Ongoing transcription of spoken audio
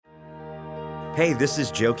Hey, this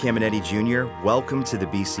is Joe Caminetti Jr. Welcome to the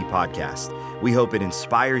BC Podcast. We hope it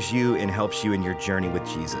inspires you and helps you in your journey with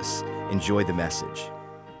Jesus. Enjoy the message.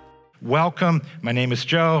 Welcome. My name is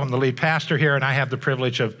Joe. I'm the lead pastor here, and I have the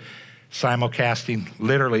privilege of simulcasting,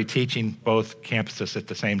 literally teaching both campuses at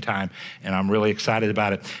the same time, and I'm really excited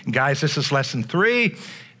about it. And guys, this is lesson 3,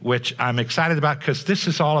 which I'm excited about because this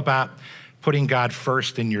is all about putting God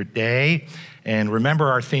first in your day. And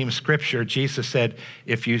remember our theme scripture, Jesus said,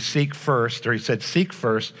 if you seek first, or he said, seek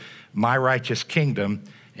first my righteous kingdom,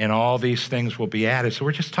 and all these things will be added. So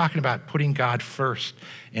we're just talking about putting God first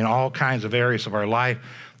in all kinds of areas of our life.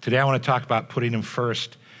 Today I want to talk about putting him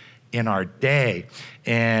first in our day.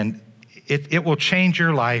 And it will change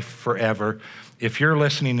your life forever. If you're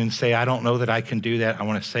listening and say, I don't know that I can do that, I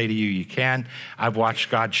want to say to you, you can. I've watched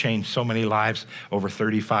God change so many lives over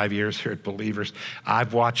 35 years here at Believers.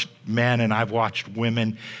 I've watched men and I've watched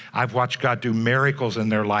women. I've watched God do miracles in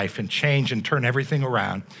their life and change and turn everything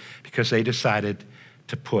around because they decided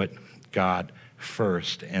to put God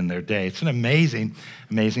first in their day. It's an amazing,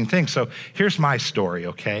 amazing thing. So here's my story,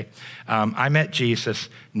 okay? I met Jesus,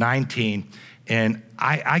 19, and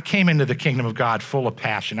I came into the kingdom of God full of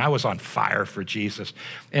passion. I was on fire for Jesus.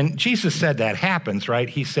 And Jesus said that happens, right?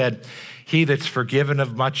 He said, he that's forgiven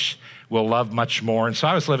of much will love much more. And so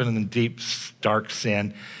I was living in deep, dark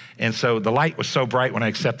sin. And so the light was so bright when I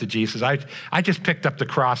accepted Jesus. I just picked up the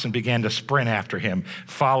cross and began to sprint after him,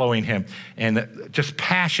 following him, and just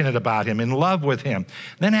passionate about him, in love with him.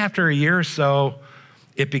 Then after a year or so,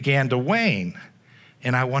 it began to wane.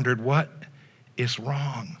 And I wondered, what is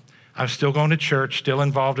wrong? I was still going to church, still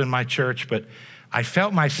involved in my church, but I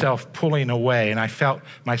felt myself pulling away and I felt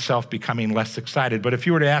myself becoming less excited. But if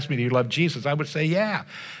you were to ask me, do you love Jesus? I would say, yeah,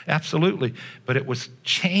 absolutely. But it was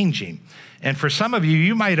changing. And for some of you,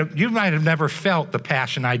 you might have never felt the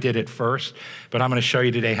passion I did at first, but I'm going to show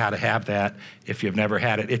you today how to have that if you've never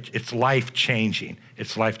had it. It's life-changing.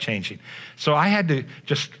 It's life-changing. So I had to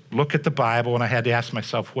just look at the Bible and I had to ask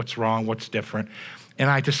myself, what's wrong? What's different? And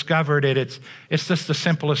I discovered it's just the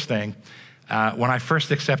simplest thing. When I first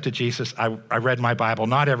accepted Jesus, I read my Bible,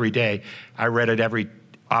 not every day. I read it every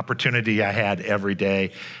opportunity I had every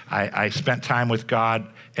day. I spent time with God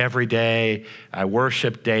every day. I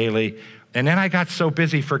worshiped daily. And then I got so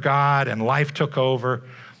busy for God and life took over.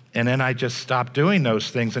 And then I just stopped doing those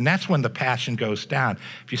things. And that's when the passion goes down.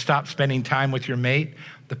 If you stop spending time with your mate,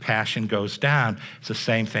 the passion goes down. It's the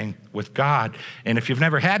same thing with God. And if you've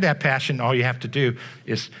never had that passion, all you have to do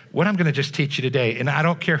is what I'm going to just teach you today. And I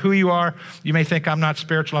don't care who you are. You may think I'm not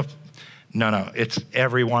spiritual. No, it's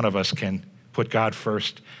every one of us can put God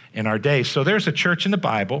first in our day. So there's a church in the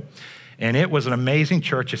Bible, and it was an amazing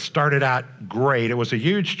church. It started out great. It was a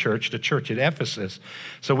huge church, the church at Ephesus.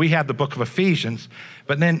 So we have the book of Ephesians.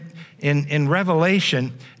 But then in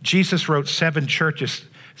Revelation, Jesus wrote 7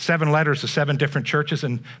 letters to 7 different churches.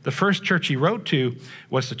 And the first church he wrote to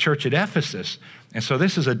was the church at Ephesus. And so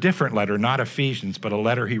this is a different letter, not Ephesians, but a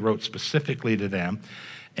letter he wrote specifically to them.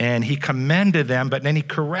 And he commended them, but then he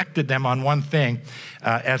corrected them on one thing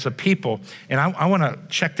as a people. And I want to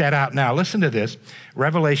check that out now. Listen to this.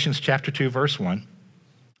 Revelations chapter 2, verse 1.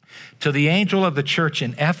 To the angel of the church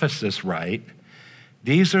in Ephesus write,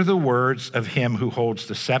 these are the words of him who holds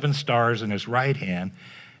the 7 stars in his right hand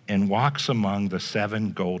and walks among the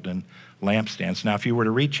 7 golden lampstands. Now, if you were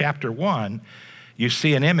to read chapter 1, you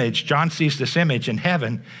see an image. John sees this image in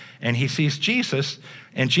heaven, and he sees Jesus,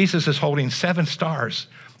 and Jesus is holding 7 stars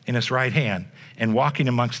in his right hand and walking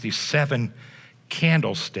amongst these 7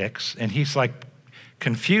 candlesticks, and he's like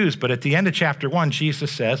confused. But at the end of chapter 1,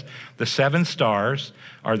 Jesus says the 7 stars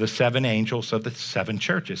are the 7 angels of the 7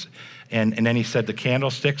 churches. And then he said the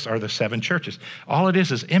candlesticks are the 7 churches. All it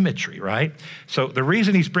is imagery, right? So the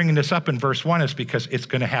reason he's bringing this up in verse 1 is because it's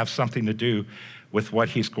going to have something to do with what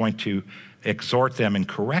he's going to exhort them and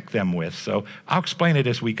correct them with. So I'll explain it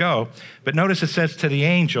as we go. But notice it says to the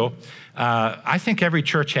angel, I think every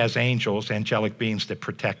church has angels, angelic beings that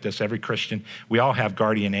protect us. Every Christian, we all have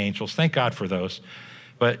guardian angels. Thank God for those.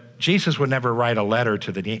 But Jesus would never write a letter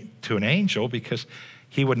to an angel because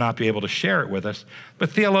he would not be able to share it with us.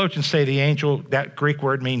 But theologians say the angel, that Greek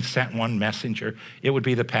word means sent one, messenger. It would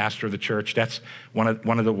be the pastor of the church. That's one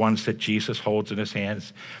of the ones that Jesus holds in his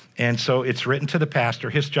hands. And so it's written to the pastor.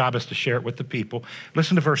 His job is to share it with the people.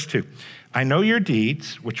 Listen to verse 2. I know your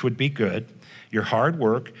deeds, which would be good, your hard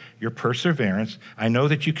work, your perseverance. I know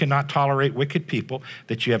that you cannot tolerate wicked people,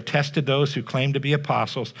 that you have tested those who claim to be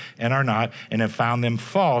apostles and are not, and have found them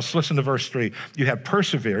false. Listen to verse 3. You have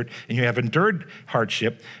persevered and you have endured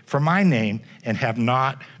hardship for my name and have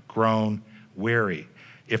not grown weary.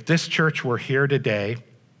 If this church were here today,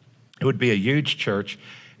 it would be a huge church.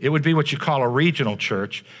 It would be what you call a regional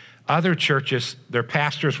church. Other churches, their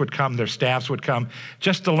pastors would come, their staffs would come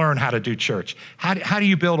just to learn how to do church. How do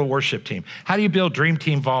you build a worship team? How do you build dream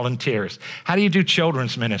team volunteers? How do you do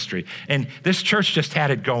children's ministry? And this church just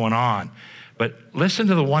had it going on. But listen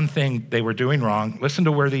to the one thing they were doing wrong. Listen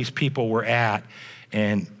to where these people were at.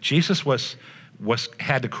 And Jesus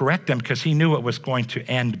had to correct them because he knew it was going to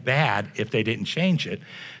end bad if they didn't change it.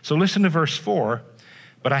 So listen to verse 4.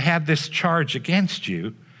 But I have this charge against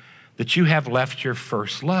you, that you have left your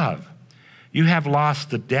first love. You have lost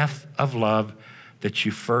the depth of love that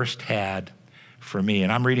you first had for me.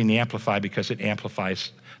 And I'm reading the Amplified because it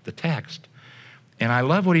amplifies the text. And I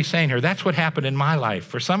love what he's saying here. That's what happened in my life.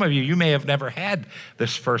 For some of you, you may have never had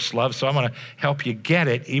this first love, so I'm going to help you get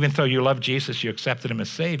it. Even though you love Jesus, you accepted him as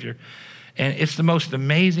Savior. And it's the most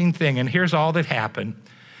amazing thing. And here's all that happened.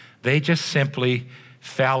 They just simply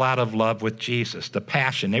fell out of love with Jesus, the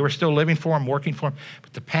passion. They were still living for him, working for him,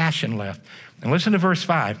 but the passion left. And listen to verse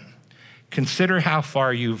 5. Consider how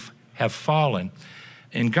far you have fallen.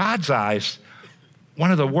 In God's eyes, one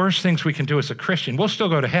of the worst things we can do as a Christian, we'll still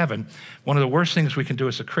go to heaven. One of the worst things we can do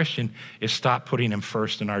as a Christian is stop putting him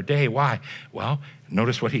first in our day. Why? Well,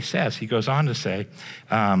 notice what he says. He goes on to say,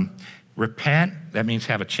 repent, that means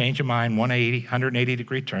have a change of mind,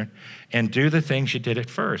 180-degree turn, and do the things you did at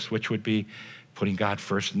first, which would be putting God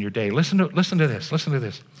first in your day. Listen to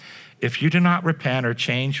this. If you do not repent or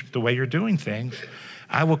change the way you're doing things,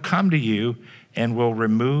 I will come to you and will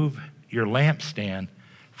remove your lampstand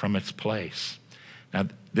from its place. Now,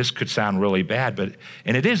 this could sound really bad,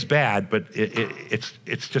 and it is bad, but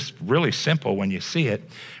it's just really simple when you see it.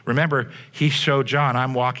 Remember, he showed John,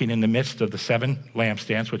 I'm walking in the midst of the 7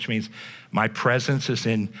 lampstands, which means my presence is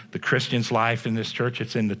in the Christian's life in this church.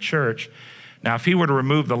 It's in the church. Now, if he were to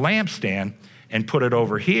remove the lampstand and put it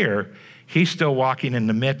over here, he's still walking in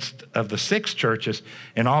the midst of the 6 churches,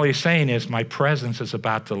 and all he's saying is, my presence is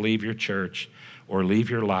about to leave your church or leave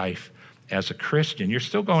your life as a Christian. You're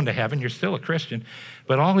still going to heaven, you're still a Christian,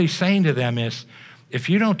 but all he's saying to them is, if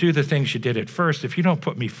you don't do the things you did at first, if you don't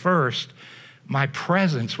put me first, my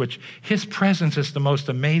presence, which his presence is the most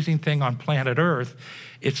amazing thing on planet Earth,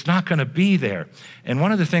 it's not going to be there. And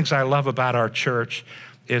one of the things I love about our church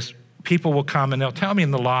is people will come and they'll tell me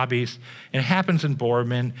in the lobbies, and it happens in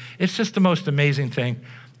Boardman, it's just the most amazing thing.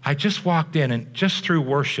 I just walked in, and just through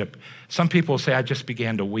worship, some people say I just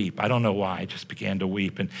began to weep. I don't know why, I just began to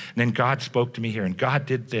weep. And then God spoke to me here, and God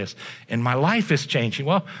did this, and my life is changing.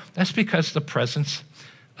 Well, that's because the presence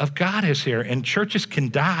of God is here, and churches can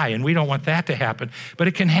die, and we don't want that to happen, but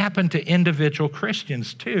it can happen to individual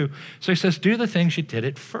Christians too. So he says, do the things you did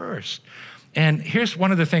at first. And here's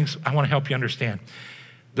one of the things I want to help you understand.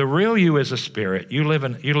 The real you is a spirit. You live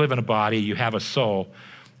in a body, you have a soul,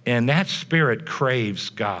 and that spirit craves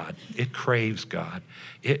God. It craves God.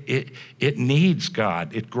 It needs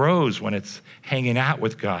God. It grows when it's hanging out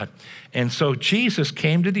with God. And so Jesus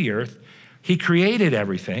came to the earth. He created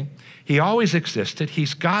everything. He always existed.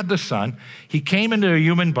 He's God the Son. He came into a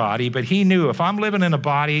human body, but he knew if I'm living in a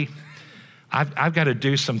body, I've got to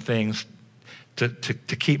do some things to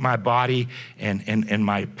keep my body and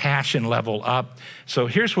my passion level up. So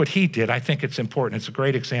here's what he did. I think it's important. It's a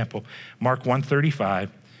great example. Mark 1:35,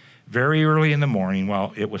 very early in the morning,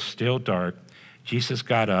 while it was still dark, Jesus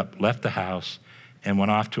got up, left the house, and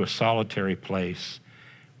went off to a solitary place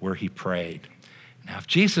where he prayed. Now, if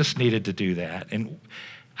Jesus needed to do that, and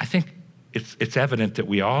I think it's evident that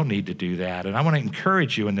we all need to do that, and I want to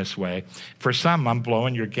encourage you in this way. For some, I'm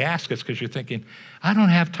blowing your gaskets because you're thinking, I don't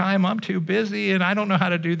have time, I'm too busy, and I don't know how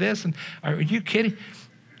to do this, and are you kidding?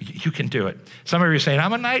 You can do it. Some of you are saying,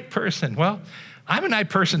 I'm a night person. Well, I'm a night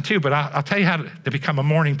person too, but I'll tell you how to become a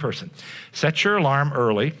morning person. Set your alarm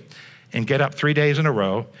early and get up 3 days in a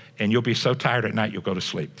row, and you'll be so tired at night you'll go to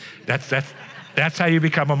sleep. That's how you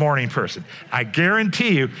become a morning person. I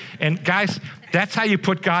guarantee you. And guys, that's how you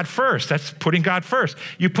put God first. That's putting God first.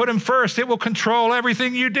 You put him first, it will control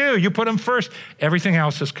everything you do. You put him first, everything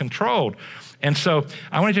else is controlled. And so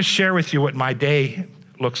I want to just share with you what my day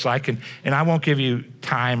looks like, and I won't give you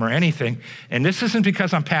time or anything. And this isn't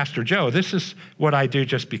because I'm Pastor Joe. This is what I do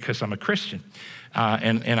just because I'm a Christian.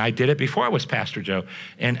 And I did it before I was Pastor Joe.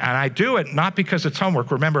 And I do it not because it's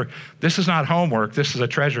homework. Remember, this is not homework. This is a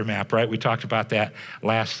treasure map, right? We talked about that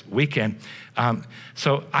last weekend.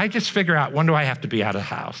 So I just figure out, when do I have to be out of the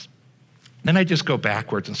house? Then I just go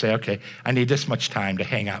backwards and say, okay, I need this much time to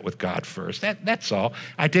hang out with God first. That's all.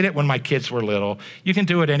 I did it when my kids were little. You can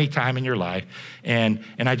do it any time in your life. And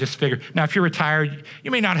I just figure, now if you're retired, you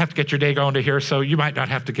may not have to get your day going to here, so you might not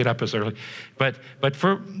have to get up as early. But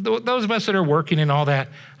for those of us that are working and all that,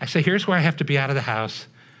 I say, here's where I have to be out of the house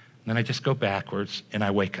then I just go backwards and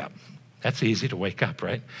I wake up. That's easy to wake up,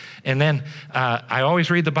 right? And then I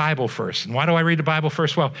always read the Bible first. And why do I read the Bible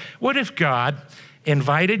first? Well, what if God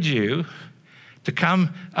invited you to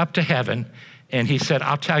come up to heaven and he said,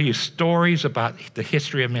 I'll tell you stories about the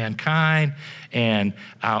history of mankind, and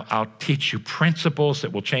I'll teach you principles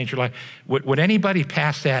that will change your life. Would anybody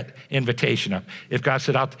pass that invitation up? If God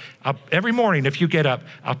said, I'll every morning if you get up,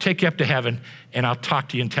 I'll take you up to heaven and I'll talk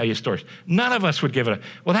to you and tell you stories. None of us would give it up.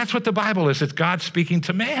 Well, that's what the Bible is. It's God speaking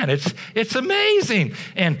to man. It's amazing.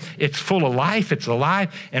 And it's full of life. It's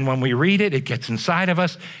alive. And when we read it, it gets inside of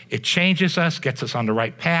us. It changes us, gets us on the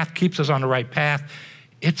right path, keeps us on the right path.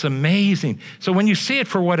 It's amazing. So when you see it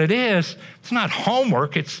for what it is, it's not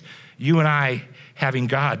homework. It's you and I having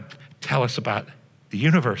God tell us about the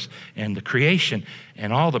universe and the creation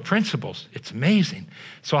and all the principles. It's amazing.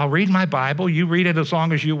 So I'll read my Bible. You read it as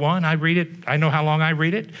long as you want. I read it. I know how long I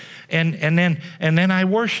read it. And then I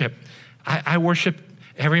worship. I worship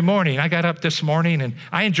every morning. I got up this morning and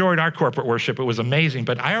I enjoyed our corporate worship. It was amazing,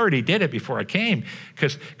 but I already did it before I came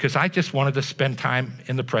because I just wanted to spend time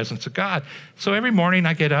in the presence of God. So every morning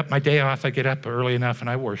I get up, my day off, I get up early enough and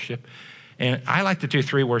I worship. And I like to do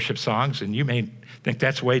 3 worship songs, and you may think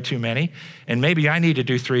that's way too many. And maybe I need to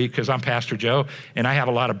do 3 because I'm Pastor Joe and I have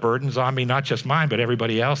a lot of burdens on me, not just mine, but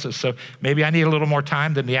everybody else's. So maybe I need a little more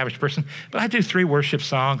time than the average person. But I do 3 worship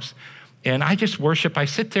songs and I just worship. I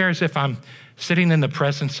sit there as if I'm sitting in the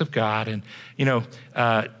presence of God. And,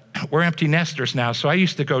 we're empty nesters now, so I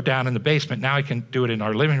used to go down in the basement. Now I can do it in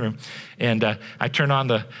our living room. And I turn on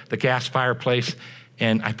the gas fireplace,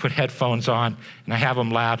 and I put headphones on, and I have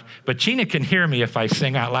them loud. But Gina can hear me if I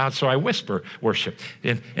sing out loud, so I whisper worship.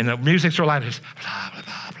 And the music's so loud, it's blah, blah,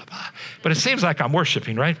 blah, blah, blah. But it seems like I'm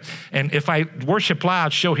worshiping, right? And if I worship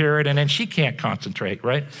loud, she'll hear it, and then she can't concentrate,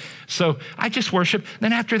 right? So I just worship.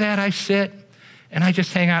 Then after that, I sit, and I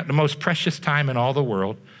just hang out. The most precious time in all the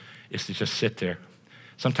world is to just sit there.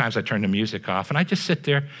 Sometimes I turn the music off, and I just sit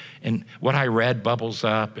there, and what I read bubbles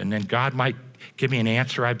up, and then God might give me an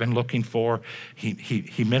answer I've been looking for.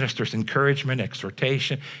 He ministers encouragement,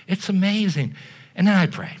 exhortation. It's amazing. And then I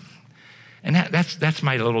pray. And that's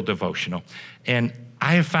my little devotional. And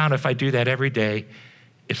I have found if I do that every day,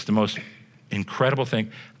 it's the most incredible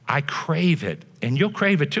thing. I crave it, and you'll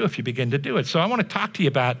crave it too if you begin to do it. So I want to talk to you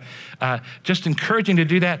about just encouraging to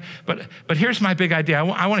do that. But here's my big idea.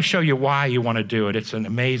 I want to show you why you want to do it. It's an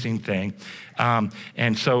amazing thing.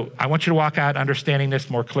 And so I want you to walk out understanding this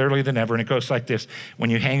more clearly than ever. And it goes like this. When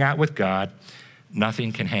you hang out with God,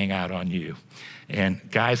 nothing can hang out on you. And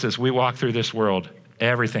guys, as we walk through this world,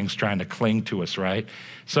 everything's trying to cling to us, right?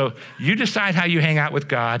 So you decide how you hang out with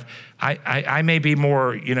God. I may be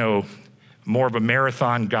more of a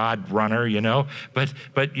marathon God runner,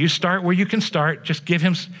 but you start where you can start. Just give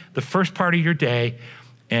him the first part of your day,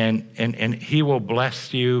 and he will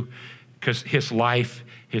bless you because his life,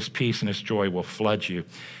 his peace, and his joy will flood you.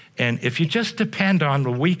 And if you just depend on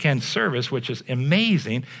the weekend service, which is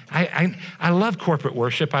amazing, I love corporate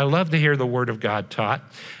worship. I love to hear the word of God taught.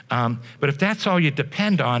 But if that's all you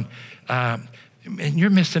depend on, and you're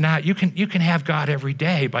missing out. You can have God every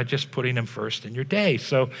day by just putting him first in your day.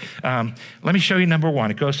 So let me show you number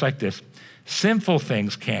 1. It goes like this. Sinful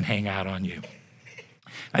things can't hang out on you.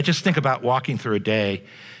 I just think about walking through a day,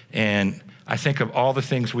 and I think of all the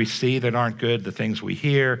things we see that aren't good, the things we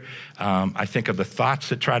hear. I think of the thoughts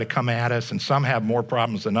that try to come at us, and some have more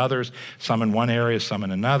problems than others, some in one area, some in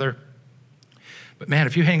another. But man,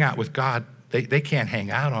 if you hang out with God, they can't hang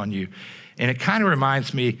out on you. And it kind of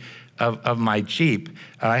reminds me of my Jeep.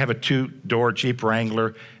 I have a 2-door Jeep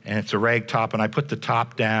Wrangler, and it's a rag top, and I put the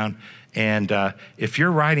top down. And if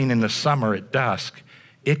you're riding in the summer at dusk,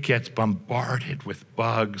 it gets bombarded with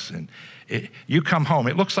bugs. And you come home,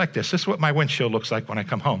 it looks like this. This is what my windshield looks like when I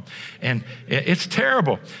come home. And it's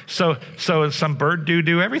terrible. So some bird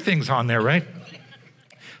doo-doo, everything's on there, right?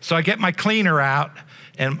 So I get my cleaner out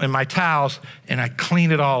and my towels, and I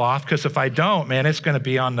clean it all off, because if I don't, man, it's going to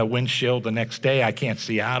be on the windshield the next day. I can't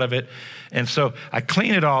see out of it. And so I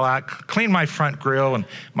clean it all out, clean my front grille and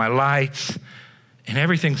my lights, and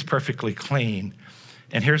everything's perfectly clean.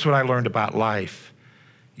 And here's what I learned about life.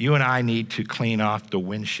 You and I need to clean off the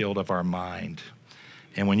windshield of our mind.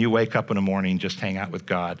 And when you wake up in the morning, just hang out with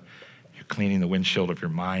God, you're cleaning the windshield of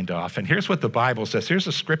your mind off. And here's what the Bible says. Here's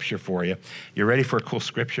a scripture for you. You ready for a cool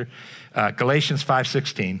scripture? Galatians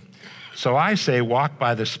 5:16. So I say, walk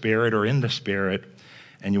by the Spirit or in the Spirit,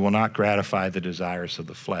 and you will not gratify the desires of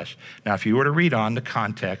the flesh. Now, if you were to read on the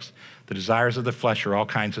context, the desires of the flesh are all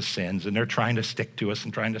kinds of sins, and they're trying to stick to us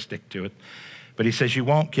and trying to stick to it. But he says you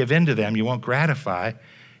won't give in to them, you won't gratify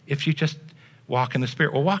if you just walk in the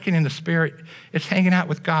Spirit? Well, walking in the Spirit, it's hanging out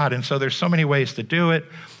with God. And so there's so many ways to do it.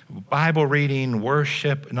 Bible reading,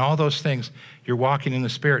 worship, and all those things. You're walking in the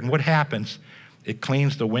Spirit. And what happens? It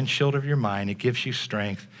cleans the windshield of your mind. It gives you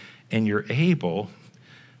strength. And you're able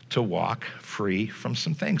to walk free from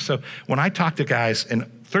some things. So when I talk to guys, in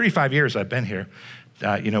 35 years I've been here,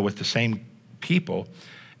 with the same people,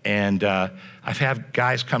 and I've had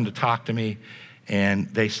guys come to talk to me, and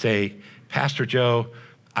they say, Pastor Joe,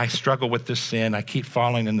 I struggle with this sin. I keep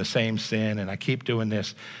falling in the same sin, and I keep doing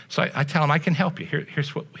this. So I tell them, I can help you.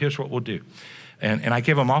 Here's what we'll do. And I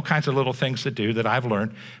give them all kinds of little things to do that I've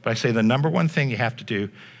learned. But I say the number one thing you have to do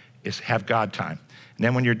is have God time. And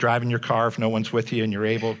then when you're driving your car, if no one's with you and you're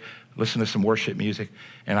able, listen to some worship music.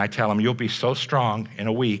 And I tell them, you'll be so strong in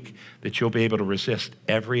a week that you'll be able to resist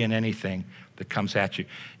every and anything that comes at you.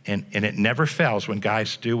 And it never fails when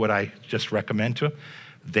guys do what I just recommend to them.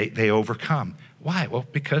 They overcome. Why? Well,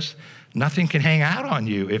 because nothing can hang out on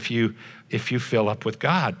you if you fill up with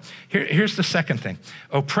God. Here's the second thing.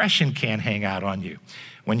 Oppression can't hang out on you.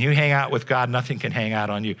 When you hang out with God, nothing can hang out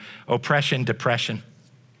on you. Oppression, depression.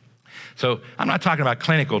 So I'm not talking about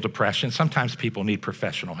clinical depression. Sometimes people need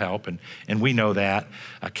professional help, and we know that.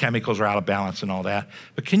 Chemicals are out of balance and all that.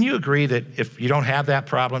 But can you agree that if you don't have that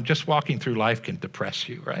problem, just walking through life can depress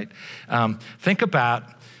you, right? Think about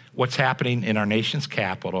what's happening in our nation's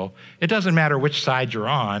capital. It doesn't matter which side you're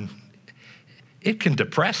on. It can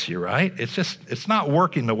depress you, right? It's not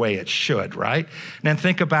working the way it should, right? And then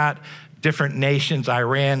think about different nations.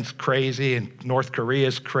 Iran's crazy, and North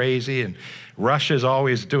Korea's crazy, and Russia's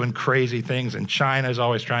always doing crazy things, and China's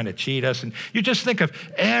always trying to cheat us. And you just think of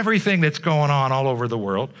everything that's going on all over the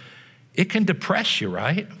world. It can depress you,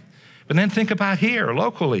 right? But then think about here,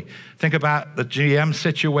 locally. Think about the GM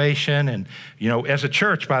situation. And, as a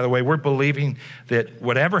church, by the way, we're believing that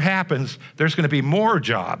whatever happens, there's going to be more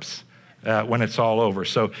jobs when it's all over.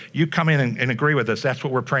 So you come in and agree with us. That's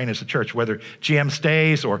what we're praying as a church. Whether GM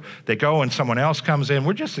stays or they go and someone else comes in,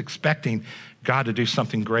 we're just expecting God to do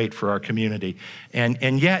something great for our community.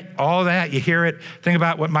 And yet, all that, you hear it. Think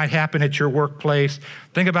about what might happen at your workplace.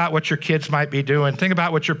 Think about what your kids might be doing. Think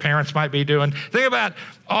about what your parents might be doing. Think about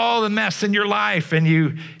all the mess in your life,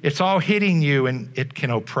 and it's all hitting you, and it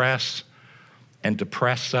can oppress and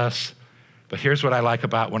depress us. But here's what I like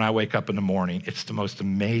about when I wake up in the morning. It's the most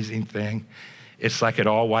amazing thing. It's like it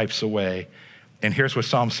all wipes away. And here's what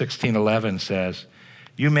Psalm 16:11 says.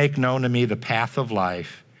 You make known to me the path of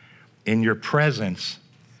life. In your presence,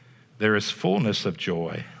 there is fullness of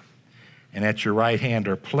joy. And at your right hand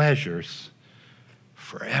are pleasures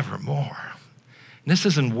forevermore. And this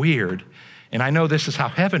isn't weird. And I know this is how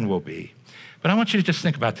heaven will be. But I want you to just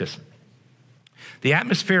think about this. The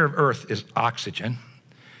atmosphere of earth is oxygen.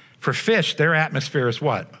 For fish, their atmosphere is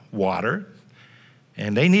what? Water.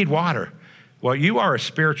 And they need water. Well, you are a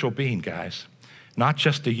spiritual being, guys, not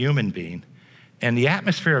just a human being. And the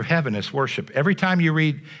atmosphere of heaven is worship. Every time you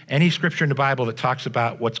read any scripture in the Bible that talks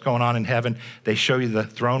about what's going on in heaven, they show you the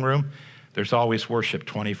throne room. There's always worship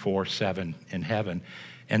 24/7 in heaven.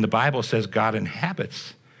 And the Bible says God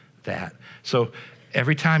inhabits that. So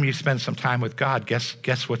every time you spend some time with God,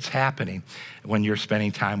 guess what's happening when you're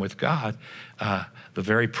spending time with God? The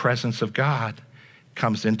very presence of God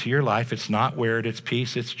comes into your life. It's not weird. It's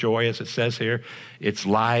peace. It's joy, as it says here. It's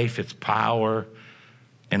life. It's power.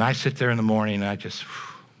 And I sit there in the morning, and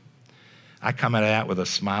I come out of that with a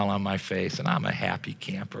smile on my face, and I'm a happy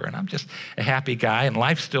camper, and I'm just a happy guy, and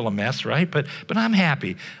life's still a mess, right? But I'm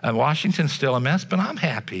happy. Washington's still a mess, but I'm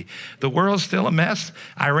happy. The world's still a mess.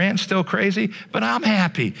 Iran's still crazy, but I'm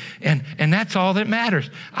happy. And that's all that matters.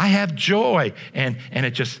 I have joy, and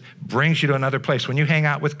it just brings you to another place. When you hang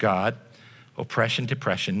out with God, oppression,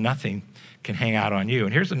 depression, nothing can hang out on you.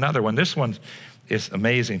 And here's another one. This one is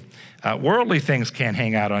amazing. Worldly things can't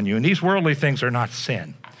hang out on you, and these worldly things are not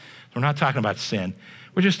sin. We're not talking about sin.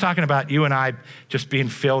 We're just talking about you and I just being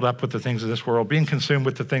filled up with the things of this world, being consumed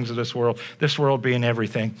with the things of this world being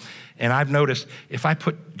everything. And I've noticed if I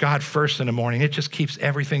put God first in the morning, it just keeps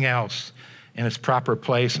everything else in its proper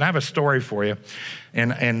place. And I have a story for you.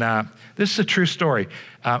 And this is a true story.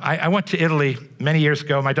 I went to Italy many years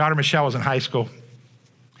ago. My daughter Michelle was in high school.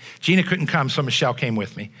 Gina couldn't come, so Michelle came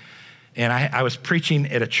with me. And I was preaching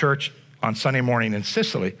at a church on Sunday morning in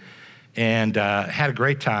Sicily, and had a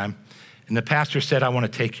great time. And the pastor said, I want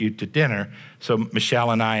to take you to dinner. So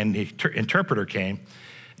Michelle and I and the interpreter came.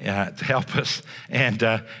 to help us. And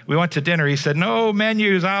we went to dinner. He said, no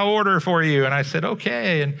menus, I'll order for you. And I said,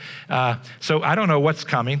 okay. And so I don't know what's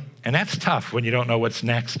coming. And that's tough when you don't know what's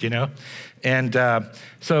next, And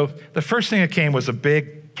so the first thing that came was a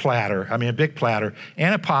big platter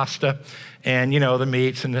and a pasta and, the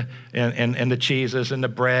meats and the cheeses and the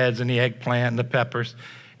breads and the eggplant and the peppers.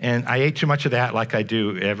 And I ate too much of that like I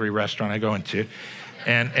do every restaurant I go into.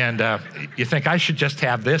 And you think I should just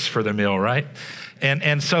have this for the meal, right?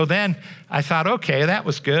 And so then I thought, okay, that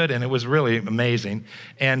was good, and it was really amazing.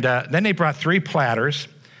 And then they brought 3 platters,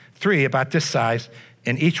 3 about this size,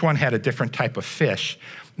 and each one had a different type of fish.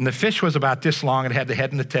 And the fish was about this long. It had the head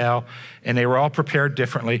and the tail, and they were all prepared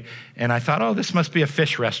differently. And I thought, oh, this must be a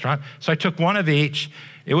fish restaurant. So I took one of each.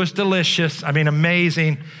 It was delicious.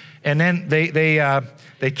 Amazing. And then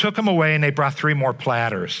they took them away, and they brought 3 more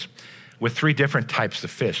platters with 3 different types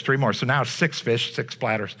of fish, 3 more. So now 6 fish, 6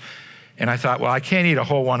 platters. And I thought, well, I can't eat a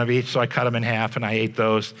whole one of each, so I cut them in half, and I ate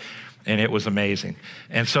those, and it was amazing.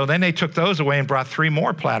 And so then they took those away and brought 3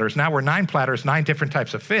 more platters. Now we're 9 platters, 9 different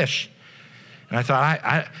types of fish. And I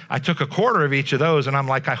thought, I took a quarter of each of those, and I'm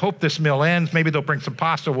like, I hope this meal ends. Maybe they'll bring some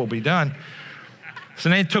pasta, we'll be done. So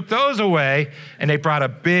they took those away, and they brought a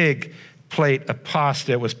big plate of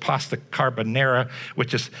pasta. It was pasta carbonara,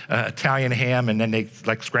 which is Italian ham, and then they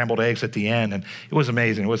scrambled eggs at the end, and it was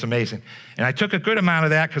amazing. And I took a good amount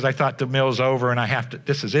of that because I thought the meal's over, and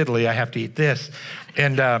this is Italy, I have to eat this.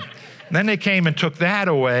 And then they came and took that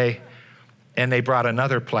away, and they brought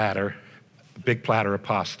another platter, a big platter of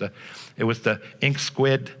pasta. It was the ink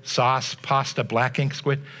squid sauce pasta, black ink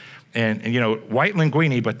squid, and white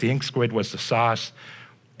linguine, but the ink squid was the sauce,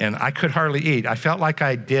 and I could hardly eat. I felt like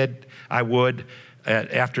I would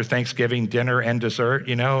after Thanksgiving dinner and dessert,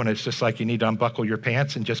 and it's just like you need to unbuckle your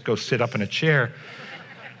pants and just go sit up in a chair.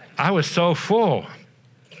 I was so full.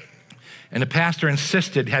 And the pastor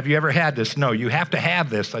insisted, have you ever had this? No, you have to have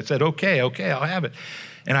this. I said, okay, I'll have it.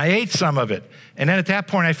 And I ate some of it. And then at that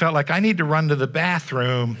point, I felt like I need to run to the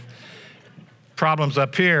bathroom. Problems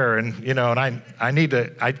up here, and I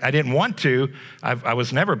didn't want to. I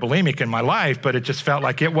was never bulimic in my life, but it just felt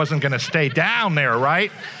like it wasn't going to stay down there,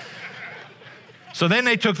 right? So then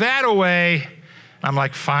they took that away. I'm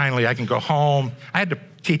like, finally, I can go home. I had to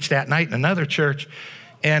teach that night in another church.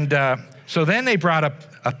 And so then they brought up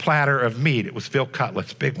a platter of meat. It was veal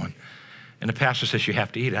cutlets, big one. And the pastor says, you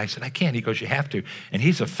have to eat it. I said, I can't. He goes, you have to. And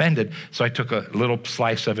he's offended. So I took a little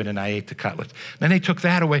slice of it, and I ate the cutlets. Then they took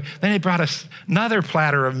that away. Then they brought us another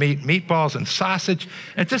platter of meat, meatballs and sausage.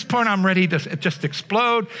 At this point, I'm ready to just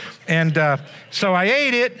explode. And so I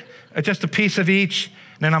ate it, just a piece of each.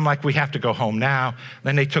 And then I'm like, we have to go home now.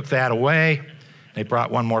 Then they took that away. They brought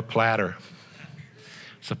one more platter.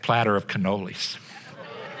 It's a platter of cannolis.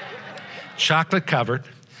 Chocolate covered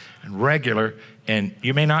and regular. And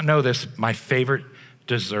you may not know this, my favorite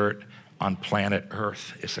dessert on planet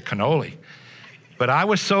Earth is a cannoli. But I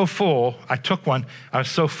was so full, I took one, I was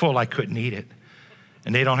so full I couldn't eat it.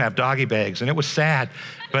 And they don't have doggy bags, and it was sad.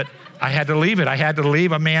 But I had to leave it. I had to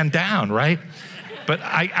leave a man down, right? But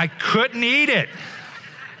I couldn't eat it.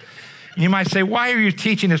 You might say, why are you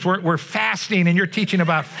teaching this? We're fasting, and you're teaching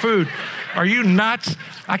about food. Are you nuts?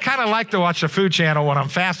 I kind of like to watch the Food Channel when I'm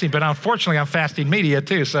fasting, but unfortunately I'm fasting media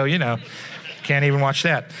too, so can't even watch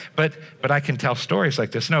that. But I can tell stories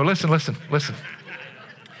like this. No, listen.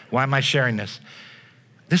 Why am I sharing this?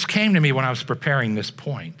 This came to me when I was preparing this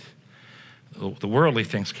point. The worldly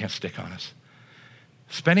things can't stick on us.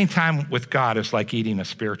 Spending time with God is like eating a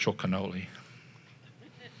spiritual cannoli.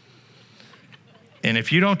 And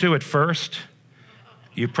if you don't do it first,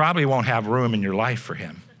 you probably won't have room in your life for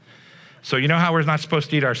him. So you know how we're not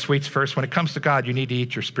supposed to eat our sweets first? When it comes to God, you need to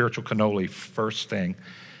eat your spiritual cannoli first thing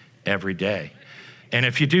every day. And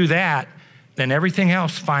if you do that, then everything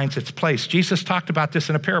else finds its place. Jesus talked about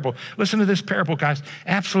this in a parable. Listen to this parable, guys.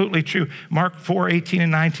 Absolutely true. Mark 4:18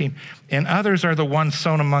 and 19. And others are the ones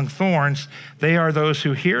sown among thorns. They are those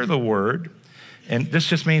who hear the word. And this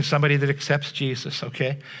just means somebody that accepts Jesus,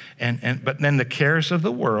 okay? But then the cares of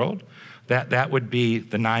the world, that would be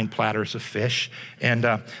the 9 platters of fish. And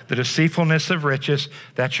the deceitfulness of riches,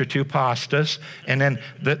 that's your 2 pastas. And then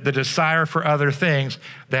the desire for other things,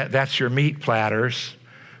 that's your meat platters.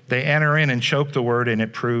 They enter in and choke the word, and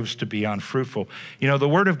it proves to be unfruitful. The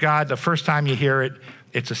word of God, the first time you hear it,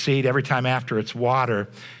 it's a seed. Every time after, it's water,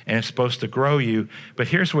 and it's supposed to grow you. But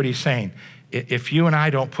here's what he's saying. If you and I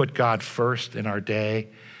don't put God first in our day,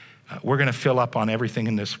 we're going to fill up on everything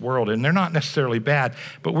in this world. And they're not necessarily bad,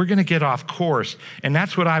 but we're going to get off course. And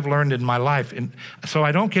that's what I've learned in my life. And so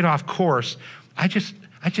I don't get off course. I just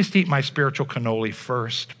eat my spiritual cannoli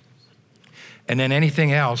first. And then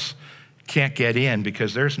anything else can't get in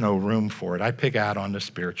because there's no room for it. I pig out on the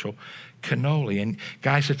spiritual cannoli. And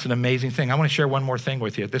guys, it's an amazing thing. I want to share one more thing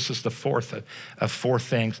with you. This is the fourth of four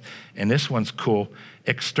things, and this one's cool.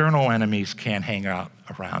 External enemies can't hang out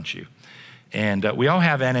around you. And we all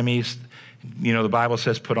have enemies. You know, the Bible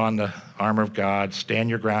says, put on the armor of God, stand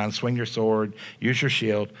your ground, swing your sword, use your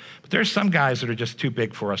shield. But there's some guys that are just too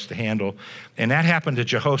big for us to handle. And that happened to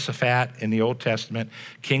Jehoshaphat in the Old Testament,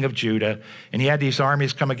 king of Judah. And he had these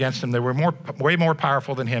armies come against him that were way more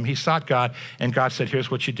powerful than him. He sought God, and God said, here's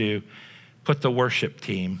what you do. Put the worship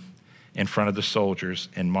team in front of the soldiers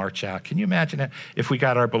and march out. Can you imagine that? If we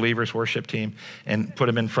got our believers worship team and put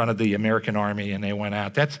them in front of the American army and they went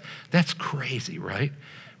out. That's crazy, right?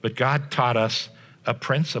 But God taught us a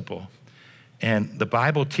principle. And the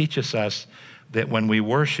Bible teaches us that when we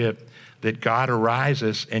worship, that God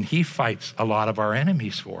arises and he fights a lot of our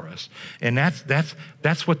enemies for us. And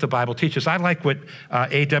that's what the Bible teaches. I like what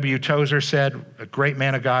A.W. Tozer said, a great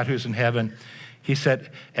man of God who's in heaven. He said,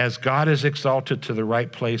 as God is exalted to the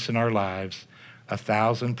right place in our lives,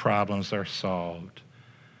 1,000 problems are solved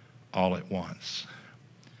all at once.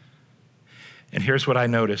 And here's what I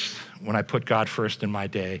noticed when I put God first in my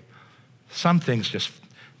day. Some things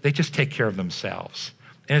they just take care of themselves.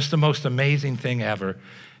 And it's the most amazing thing ever,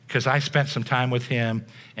 because I spent some time with him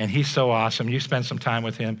and he's so awesome. You spend some time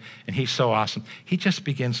with him and he's so awesome. He just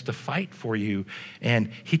begins to fight for you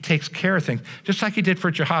and he takes care of things, just like he did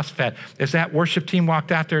for Jehoshaphat. As that worship team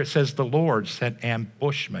walked out there, it says the Lord set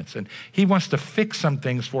ambushments, and he wants to fix some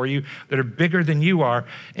things for you that are bigger than you are.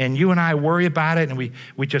 And you and I worry about it and we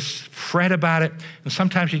just fret about it. And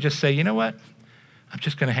sometimes you just say, you know what? I'm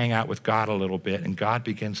just going to hang out with God a little bit, and God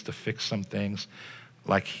begins to fix some things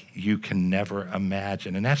like you can never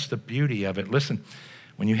imagine. And that's the beauty of it. Listen,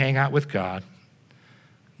 when you hang out with God,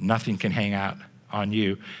 nothing can hang out on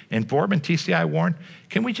you. And Boardman, TCI, Warren,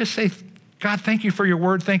 can we just say, God, thank you for your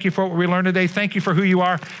word. Thank you for what we learned today. Thank you for who you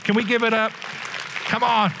are. Can we give it up? Come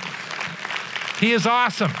on. He is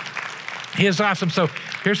awesome. He is awesome. So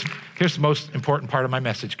here's the most important part of my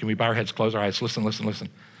message. Can we bow our heads, close our eyes? Listen.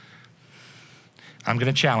 I'm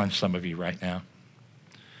going to challenge some of you right now.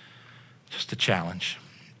 Just a challenge.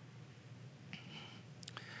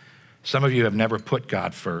 Some of you have never put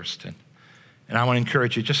God first, and I want to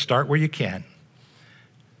encourage you, just start where you can,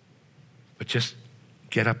 but just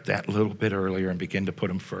get up that little bit earlier and begin to put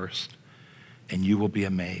him first, and you will be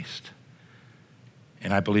amazed.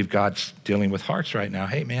 And I believe God's dealing with hearts right now.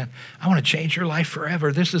 Hey, man, I want to change your life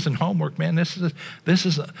forever. This isn't homework, man. This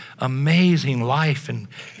is amazing life and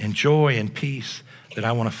joy and peace that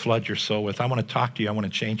I want to flood your soul with. I want to talk to you. I want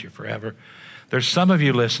to change you forever. There's some of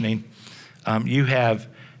you listening. You have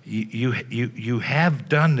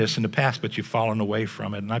done this in the past, but you've fallen away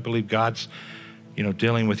from it. And I believe God's,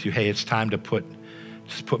 dealing with you. Hey, it's time to put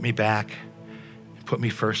me back, put me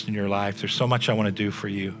first in your life. There's so much I want to do for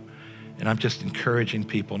you. And I'm just encouraging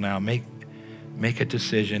people now, make a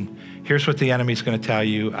decision. Here's what the enemy's going to tell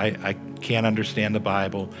you. I can't understand the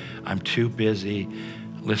Bible. I'm too busy.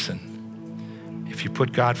 Listen, if you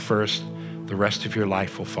put God first, the rest of your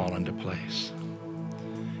life will fall into place.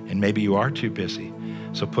 And maybe you are too busy.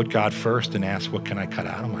 So put God first and ask, what can I cut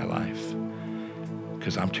out of my life?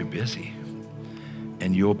 Because I'm too busy.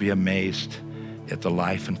 And you'll be amazed at the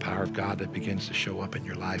life and power of God that begins to show up in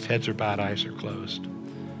your life. Heads are bowed, eyes are closed.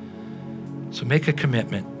 So make a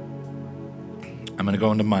commitment. I'm going to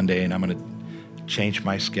go into Monday and I'm going to change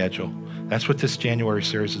my schedule. That's what this January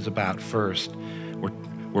series is about. First,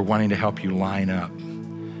 we're wanting to help you line up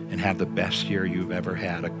and have the best year you've ever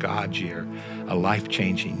had, a God year, a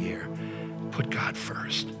life-changing year. Put God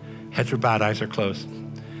first. Heads are bowed, eyes are closed.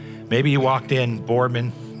 Maybe you walked in,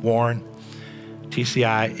 Boardman, Warren,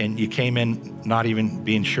 TCI, and you came in not even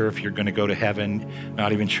being sure if you're going to go to heaven,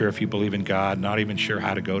 not even sure if you believe in God, not even sure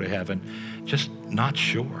how to go to heaven, just not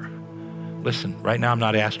sure. Listen, right now I'm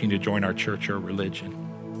not asking you to join our church or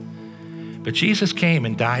religion, but Jesus came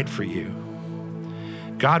and died for you.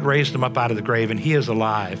 God raised him up out of the grave, and he is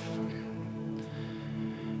alive.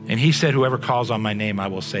 And he said, whoever calls on my name, I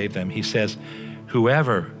will save them. He says,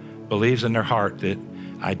 whoever believes in their heart that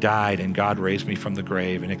I died and God raised me from the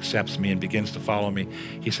grave and accepts me and begins to follow me,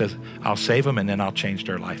 he says, I'll save them and then I'll change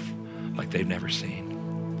their life like they've never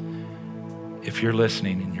seen. If you're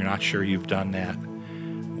listening and you're not sure you've done that,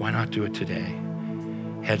 why not do it today?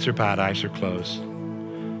 Heads are bowed, eyes are closed.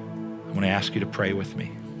 I'm going to ask you to pray with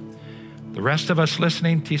me. The rest of us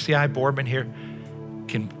listening, TCI, Boardman here,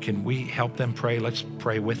 can we help them pray? Let's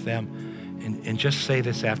pray with them. And just say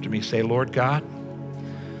this after me. Say, Lord God,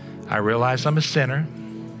 I realize I'm a sinner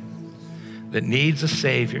that needs a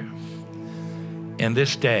Savior. And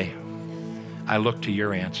this day, I look to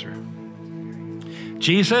your answer.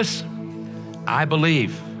 Jesus, I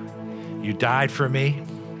believe you died for me.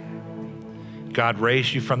 God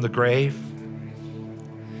raised you from the grave.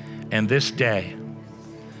 And this day,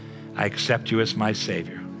 I accept you as my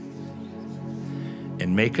Savior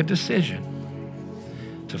and make a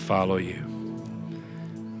decision to follow you.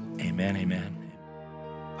 Amen, amen.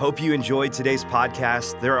 Hope you enjoyed today's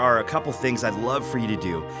podcast. There are a couple things I'd love for you to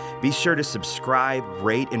do. Be sure to subscribe,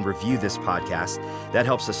 rate, and review this podcast. That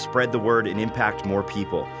helps us spread the word and impact more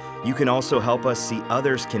people. You can also help us see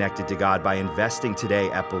others connected to God by investing today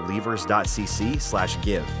at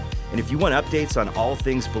believers.cc/give. And if you want updates on all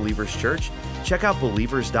things Believers Church, check out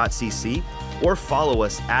believers.cc or follow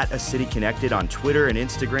us at A City Connected on Twitter and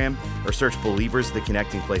Instagram, or search Believers The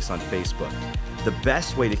Connecting Place on Facebook. The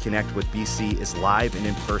best way to connect with BC is live and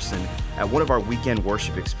in person at one of our weekend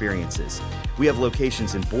worship experiences. We have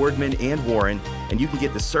locations in Boardman and Warren, and you can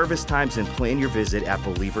get the service times and plan your visit at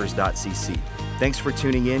believers.cc. Thanks for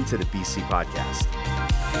tuning in to the BC Podcast.